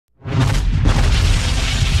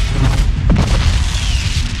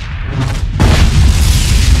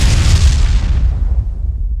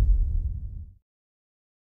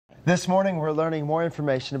This morning, we're learning more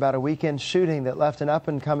information about a weekend shooting that left an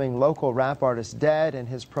up-and-coming local rap artist dead and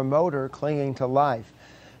his promoter clinging to life.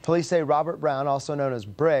 Police say Robert Brown, also known as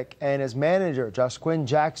Brick, and his manager, Josquin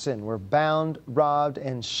Jackson, were bound, robbed,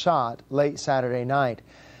 and shot late Saturday night.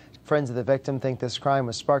 Friends of the victim think this crime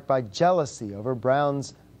was sparked by jealousy over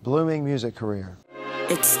Brown's blooming music career.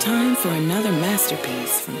 It's time for another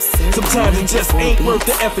masterpiece from Circa. Sometimes it just ain't worth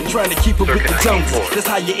the effort trying to keep up with the Joneses. That's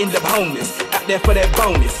how you end up homeless, out there for that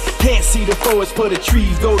bonus. Can't see the forest for the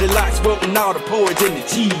trees, Goldilocks voting all the porridge and the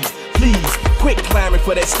cheese. Please, quit climbing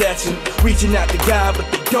for that statue, reaching out to God,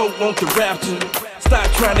 but they don't want the rapture. Stop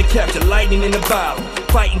trying to capture lightning in the bottle,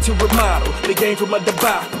 fighting to remodel the game from a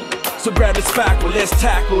debacle. So grab the spackle, let's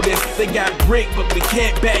tackle this. They got brick, but we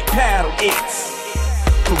can't back paddle. It's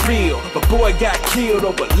for real, my boy got killed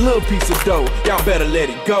over a little piece of dough. Y'all better let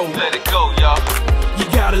it go. Let it go, y'all. You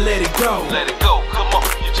gotta let it go. Let it go, come on.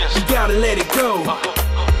 You gotta let it go.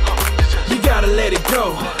 You gotta let it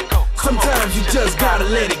go. Sometimes you just gotta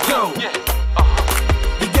let it go.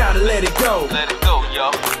 You gotta let it go. Let it go,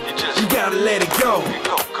 y'all. You gotta let it go.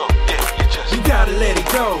 Go. Yeah, you gotta let it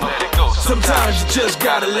go. Let it go. Sometimes you just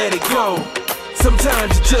gotta let it go.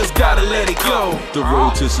 Sometimes you just gotta let it go. The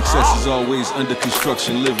road to success is always under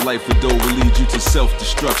construction. Live life for dough will lead you to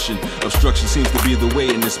self-destruction. Obstruction seems to be the way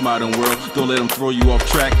in this modern world. Don't let them throw you off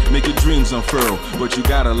track, make your dreams unfurl. But you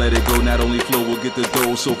gotta let it go, not only flow will get the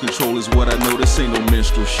dough. So control is what I know, this ain't no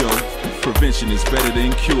minstrel show. Prevention is better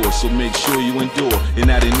than cure, so make sure you endure and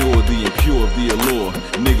not ignore the impure of the allure.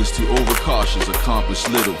 Niggas too overcautious, accomplish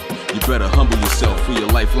little. You better humble yourself for your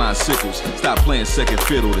lifeline sickles. Stop playing second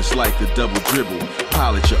fiddle, it's like a double dribble.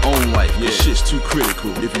 Pilot your own life, your shit's too critical.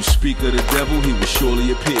 If you speak of the devil, he will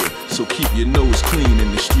surely appear. So keep your nose clean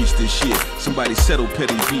in the streets this year. Somebody settle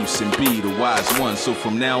petty beefs and be the wise one. So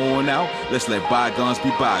from now on out, let's let bygones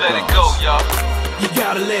be bygones. Let it go, y'all. You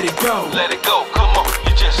gotta let it go. Let it go, come on.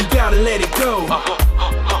 You gotta let it go.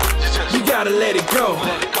 You gotta let it go.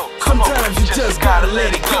 Sometimes you just gotta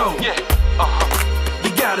let it go.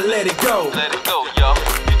 You gotta let it go. Let it go, y'all.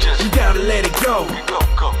 You gotta let it go.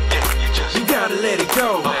 Go. Yeah, you gotta let it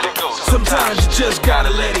go. Let it go. Sometimes you just gotta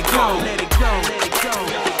let it go. Let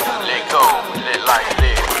go, let life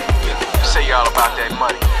live. You say all about that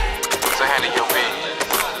money, so handle your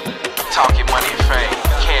business. Talking money and fame,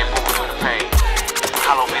 can't move through the pain.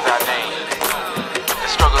 Hollow be thy name. The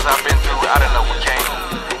struggles I've been through, I don't know what came.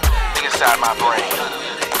 Think inside my brain,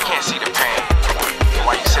 can't see the pain.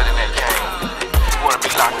 Why you sit in that game? You wanna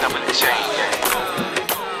be locked up in the chain gang.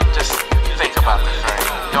 Just think about the thing.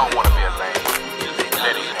 Don't wanna be a lame.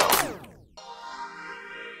 Let it go.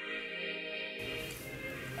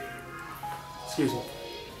 Excuse me.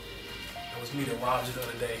 I was meeting Roger the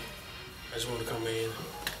other day. I just wanted to come in,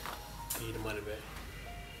 give you the money back.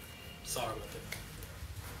 Sorry about that.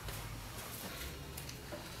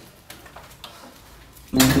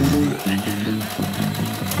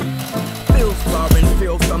 Foreign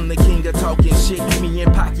filth, I'm the king of talking shit. Me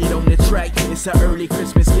and Pocket on the track. It's an early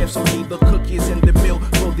Christmas gift, so leave the cookies in the milk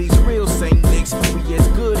for these real Saint Nicks. We as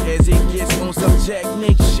good as it gets on some Jack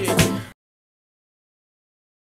Nick shit.